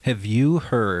Have you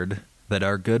heard that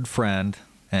our good friend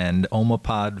and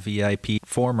Omapod VIP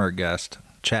former guest,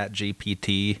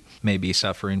 ChatGPT, may be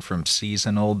suffering from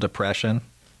seasonal depression?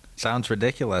 Sounds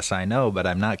ridiculous, I know, but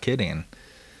I'm not kidding.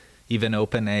 Even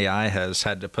OpenAI has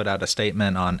had to put out a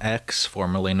statement on X,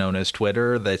 formerly known as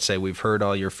Twitter. They say, we've heard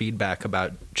all your feedback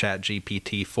about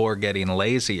ChatGPT 4 getting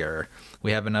lazier.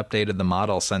 We haven't updated the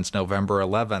model since November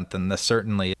 11th, and this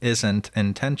certainly isn't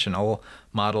intentional.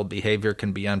 Model behavior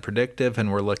can be unpredictable,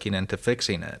 and we're looking into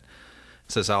fixing it.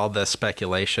 This is all this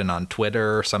speculation on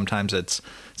Twitter. Sometimes it's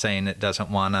saying it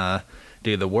doesn't want to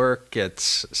do the work.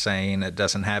 It's saying it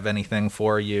doesn't have anything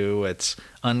for you. It's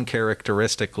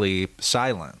uncharacteristically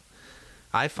silent.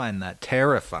 I find that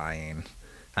terrifying.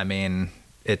 I mean,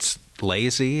 it's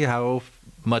lazy. How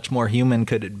much more human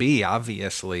could it be?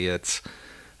 Obviously, it's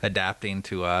adapting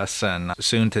to us and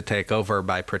soon to take over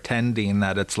by pretending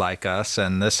that it's like us.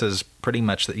 And this is pretty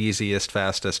much the easiest,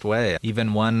 fastest way.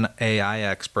 Even one AI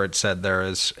expert said there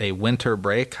is a winter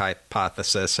break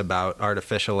hypothesis about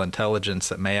artificial intelligence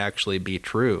that may actually be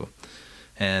true.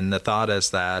 And the thought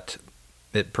is that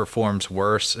it performs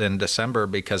worse in December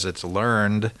because it's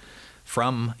learned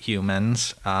from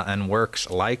humans and works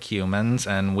like humans,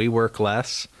 and we work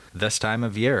less this time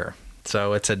of year.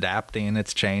 So it's adapting,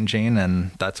 it's changing,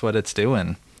 and that's what it's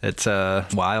doing. It's a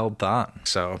wild thought.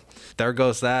 So there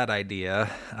goes that idea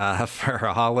for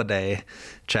a holiday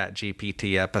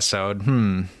ChatGPT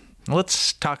episode.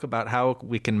 Let's talk about how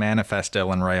we can manifest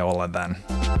Dylan Raiola then.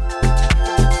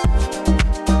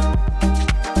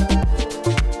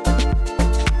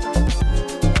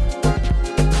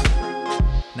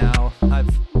 Now, I've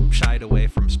shied away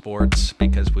from sports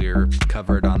because we're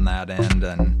covered on that end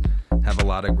and have a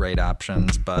lot of great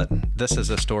options, but this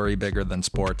is a story bigger than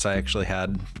sports. I actually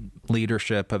had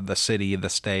leadership of the city, the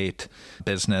state,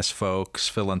 business folks,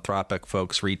 philanthropic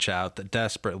folks reach out that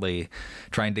desperately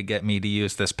trying to get me to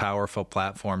use this powerful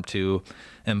platform to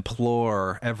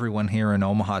implore everyone here in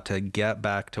Omaha to get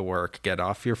back to work, get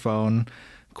off your phone,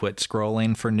 quit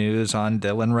scrolling for news on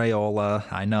Dylan Raiola.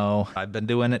 I know, I've been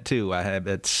doing it too.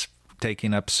 It's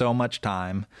taking up so much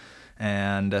time.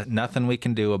 And nothing we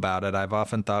can do about it. I've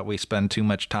often thought we spend too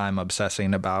much time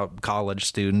obsessing about college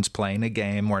students playing a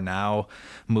game. We're now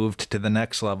moved to the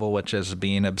next level, which is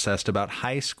being obsessed about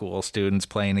high school students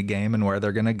playing a game and where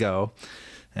they're going to go.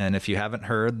 And if you haven't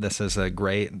heard, this is a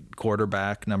great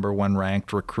quarterback, number one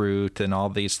ranked recruit and all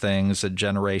these things, a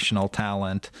generational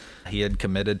talent. He had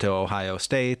committed to Ohio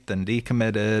State, then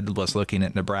decommitted, was looking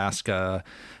at Nebraska,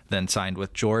 then signed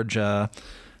with Georgia.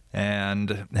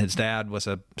 And his dad was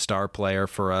a star player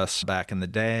for us back in the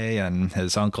day, and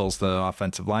his uncle's the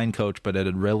offensive line coach, but it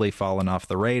had really fallen off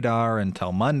the radar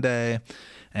until Monday,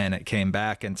 and it came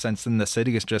back. And since then, the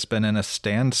city has just been in a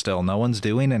standstill. No one's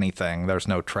doing anything. There's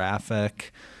no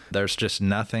traffic. There's just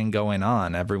nothing going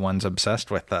on. Everyone's obsessed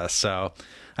with us. So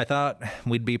I thought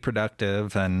we'd be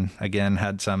productive and, again,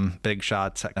 had some big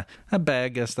shots. A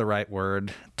beg is the right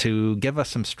word, to give us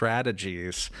some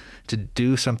strategies to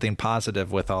do something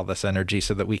positive with all this energy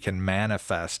so that we can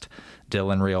manifest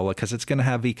Dylan Raiola, because it's going to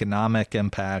have economic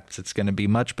impacts. It's going to be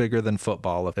much bigger than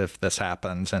football if this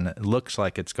happens, and it looks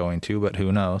like it's going to, but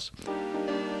who knows?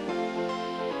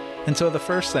 And so the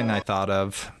first thing I thought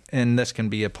of, and this can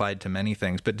be applied to many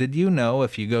things, but did you know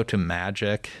if you go to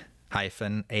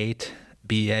magic-8,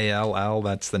 BALL,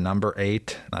 that's the number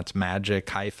 8, that's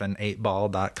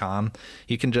magic-8ball.com,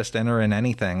 you can just enter in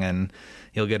anything and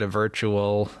you'll get a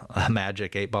virtual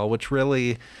Magic 8 Ball, which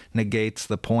really negates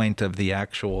the point of the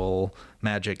actual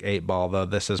Magic 8 Ball, though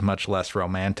this is much less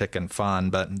romantic and fun.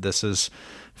 But this is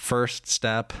first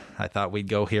step. I thought we'd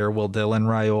go here. Will Dylan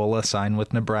Raiola sign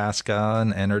with Nebraska?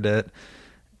 And entered it.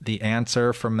 The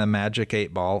answer from the Magic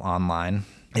 8 Ball online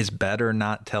is better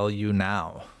not tell you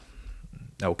now.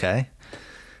 Okay?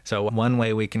 So one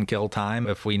way we can kill time,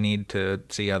 if we need to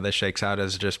see how this shakes out,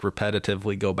 is just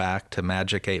repetitively go back to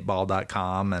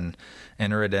magic8ball.com and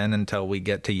enter it in until we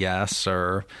get to yes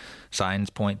or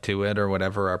signs point to it or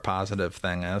whatever our positive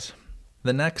thing is.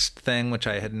 The next thing, which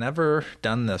I had never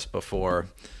done this before,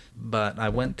 but I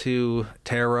went to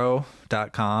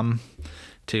tarot.com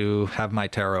to have my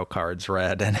tarot cards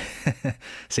read and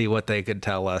see what they could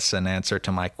tell us in answer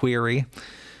to my query.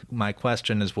 My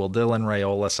question is, will Dylan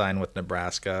Raiola sign with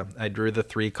Nebraska? I drew the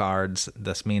 3 cards.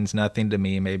 This means nothing to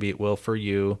me. Maybe it will for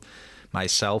you. My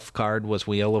self card was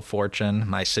Wheel of Fortune.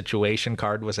 My situation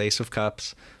card was Ace of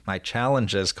Cups. My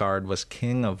challenges card was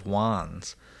King of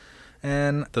Wands.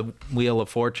 And the Wheel of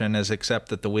Fortune is accept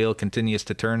that the wheel continues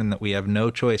to turn and that we have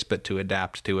no choice but to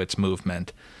adapt to its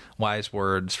movement. Wise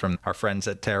words from our friends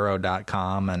at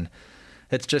tarot.com. And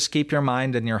it's just keep your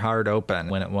mind and your heart open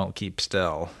when it won't keep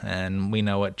still. And we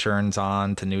know it churns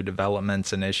on to new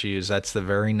developments and issues. That's the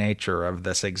very nature of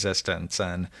this existence.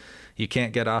 And you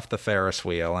can't get off the Ferris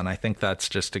wheel. And I think that's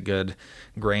just a good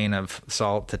grain of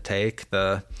salt to take.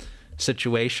 The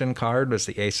situation card was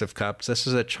the Ace of Cups. This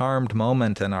is a charmed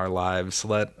moment in our lives.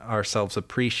 Let ourselves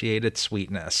appreciate its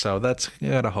sweetness. So that's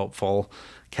got a hopeful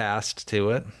cast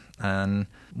to it. And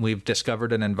we've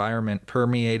discovered an environment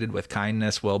permeated with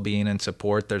kindness, well-being, and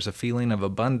support. There's a feeling of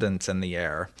abundance in the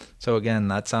air. So again,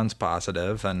 that sounds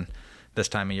positive. And this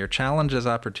time of year, challenges,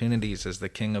 opportunities is the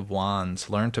King of Wands.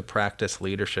 Learn to practice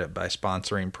leadership by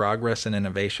sponsoring progress and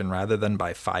innovation rather than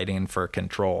by fighting for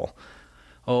control.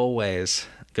 Always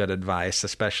good advice,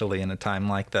 especially in a time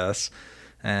like this.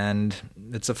 And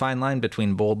it's a fine line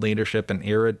between bold leadership and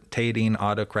irritating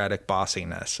autocratic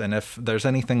bossiness. And if there's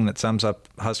anything that sums up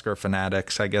Husker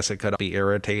fanatics, I guess it could be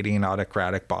irritating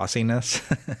autocratic bossiness.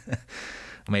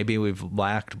 Maybe we've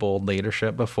lacked bold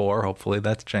leadership before. Hopefully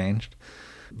that's changed.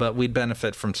 But we'd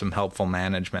benefit from some helpful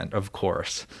management, of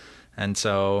course. And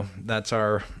so that's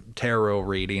our tarot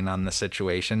reading on the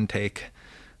situation. Take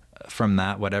from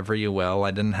that whatever you will.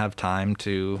 I didn't have time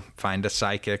to find a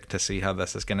psychic to see how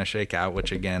this is going to shake out,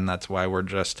 which again, that's why we're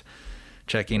just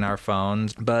checking our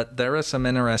phones. But there is some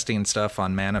interesting stuff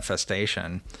on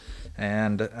manifestation.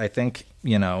 And I think,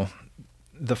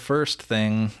 the first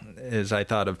thing is I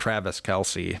thought of Travis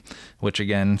Kelce, which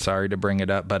again, sorry to bring it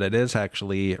up, but it is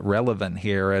actually relevant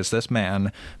here as this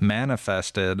man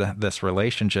manifested this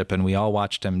relationship and we all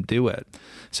watched him do it.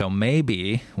 So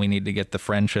maybe we need to get the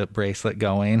friendship bracelet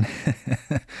going.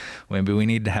 Maybe we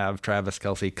need to have Travis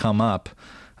Kelce come up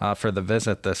for the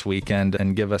visit this weekend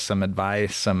and give us some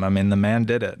advice. The man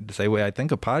did it. I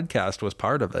think a podcast was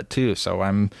part of it too. So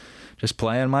I'm just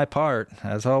playing my part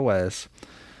as always.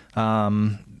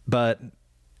 But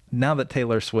now that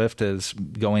Taylor Swift is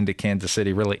going to Kansas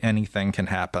City, really anything can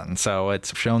happen. So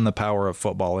it's shown the power of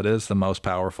football. It is the most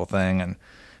powerful thing. And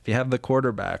if you have the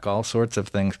quarterback, all sorts of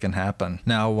things can happen.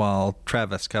 Now, while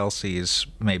Travis Kelce's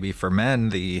maybe for men,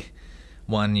 the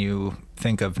one you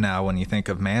think of now when you think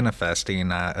of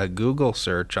manifesting, a Google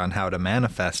search on how to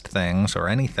manifest things or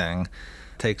anything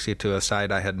takes you to a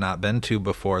site I had not been to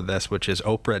before this, which is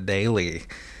Oprah Daily.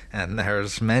 And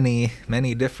there's many,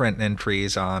 many different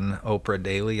entries on Oprah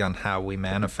Daily on how we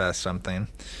manifest something.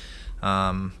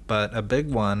 But a big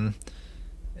one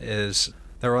is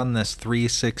they're on this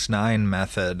 369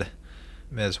 method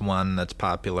is one that's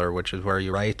popular, which is where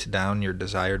you write down your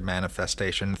desired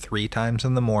manifestation 3 times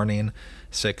in the morning,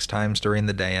 6 times during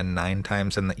the day, and 9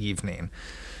 times in the evening.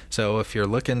 So if you're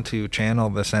looking to channel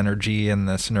this energy and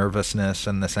this nervousness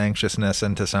and this anxiousness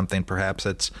into something, perhaps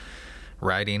it's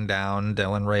writing down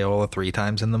Dylan Raiola 3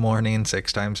 times in the morning,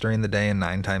 6 times during the day, and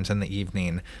 9 times in the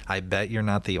evening. I bet you're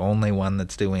not the only one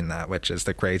that's doing that, which is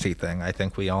the crazy thing. I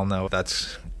think we all know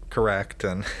that's correct.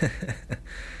 And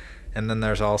and then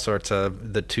there's all sorts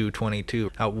of the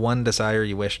 222. One desire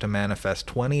you wish to manifest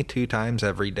 22 times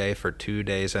every day for 2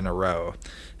 days in a row.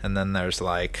 And then there's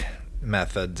like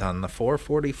methods on the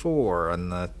 444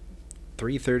 and the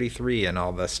 333 and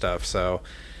all this stuff. So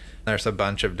there's a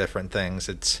bunch of different things.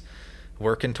 It's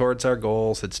working towards our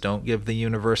goals. It's don't give the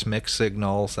universe mixed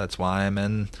signals. That's why I'm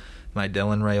in my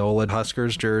Dylan Raiola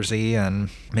Huskers jersey. And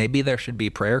maybe there should be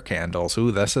prayer candles.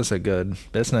 Ooh, this is a good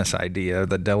business idea.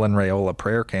 The Dylan Raiola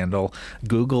prayer candle.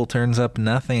 Google turns up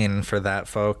nothing for that,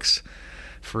 folks.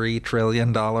 Free $1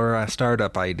 trillion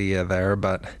startup idea there.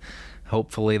 But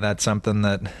hopefully that's something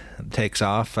that takes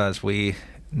off as we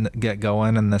get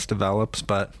going and this develops.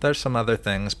 But there's some other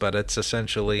things, but it's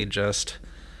essentially just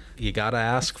you got to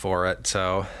ask for it.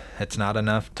 So it's not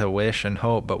enough to wish and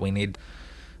hope, but we need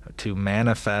to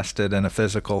manifest it in a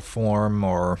physical form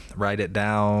or write it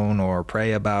down or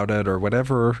pray about it or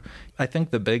whatever. I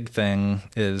think the big thing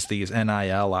is these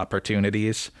NIL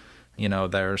opportunities.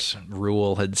 There's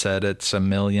Rule had said it's $1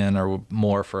 million or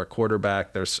more for a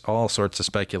quarterback. There's all sorts of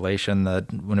speculation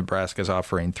that Nebraska's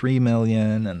offering $3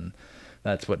 million, and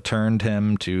that's what turned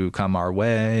him to come our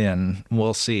way. And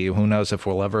we'll see. Who knows if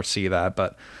we'll ever see that?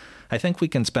 But I think we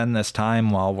can spend this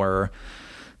time while we're,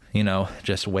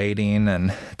 just waiting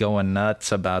and going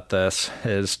nuts about this,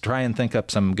 is try and think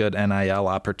up some good NIL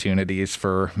opportunities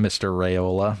for Mr.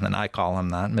 Raiola. And I call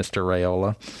him that, Mr.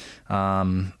 Raiola.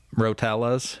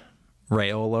 Rotellas,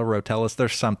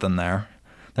 there's something there.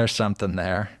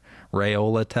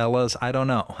 Raiola-tellas, I don't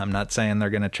know. I'm not saying they're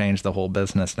going to change the whole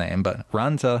business name, but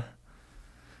Raiola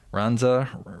Runza.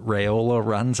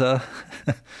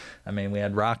 We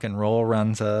had rock and roll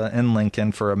Runza in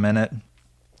Lincoln for a minute.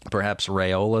 Perhaps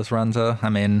Raiola's Runza. I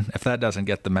mean, if that doesn't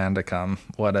get the man to come,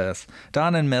 what is?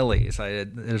 Don and Millie's.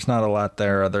 There's not a lot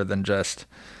there other than just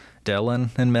Dylan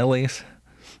and Millie's.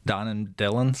 Don and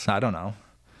Dylan's. I don't know.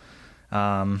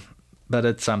 But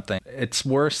it's something. It's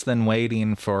worse than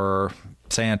waiting for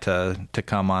Santa to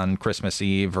come on Christmas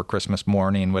Eve or Christmas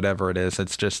morning, whatever it is.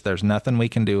 It's just there's nothing we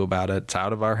can do about it. It's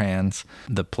out of our hands.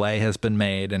 The play has been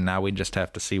made, and now we just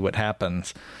have to see what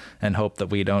happens and hope that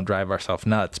we don't drive ourselves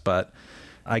nuts. But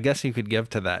I guess you could give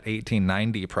to that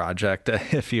 1890 project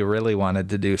if you really wanted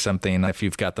to do something, if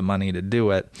you've got the money to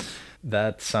do it.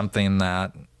 That's something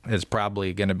that is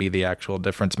probably going to be the actual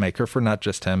difference maker for not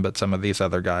just him, but some of these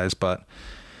other guys. But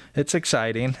it's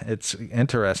exciting. It's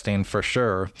interesting for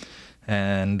sure.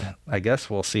 And I guess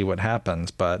we'll see what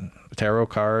happens. But tarot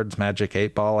cards, Magic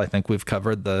 8 Ball, I think we've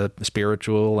covered the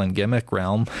spiritual and gimmick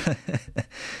realm.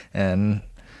 And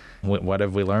what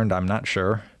have we learned? I'm not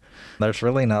sure. There's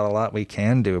really not a lot we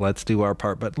can do. Let's do our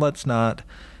part, but let's not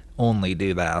only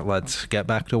do that. Let's get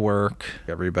back to work.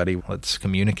 Everybody, let's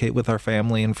communicate with our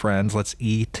family and friends. Let's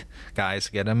eat. Guys,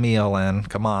 get a meal in.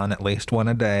 Come on, at least one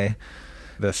a day.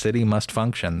 The city must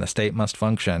function. The state must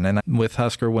function. And with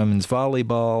Husker women's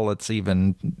volleyball, it's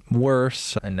even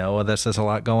worse. I know this is a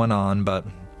lot going on, but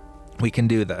we can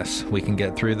do this. We can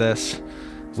get through this.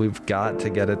 We've got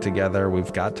to get it together.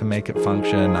 We've got to make it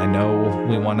function. I know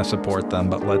we want to support them,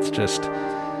 but let's just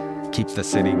keep the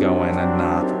city going and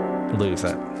not lose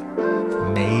it.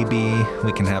 Maybe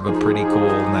we can have a pretty cool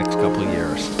next couple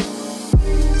years.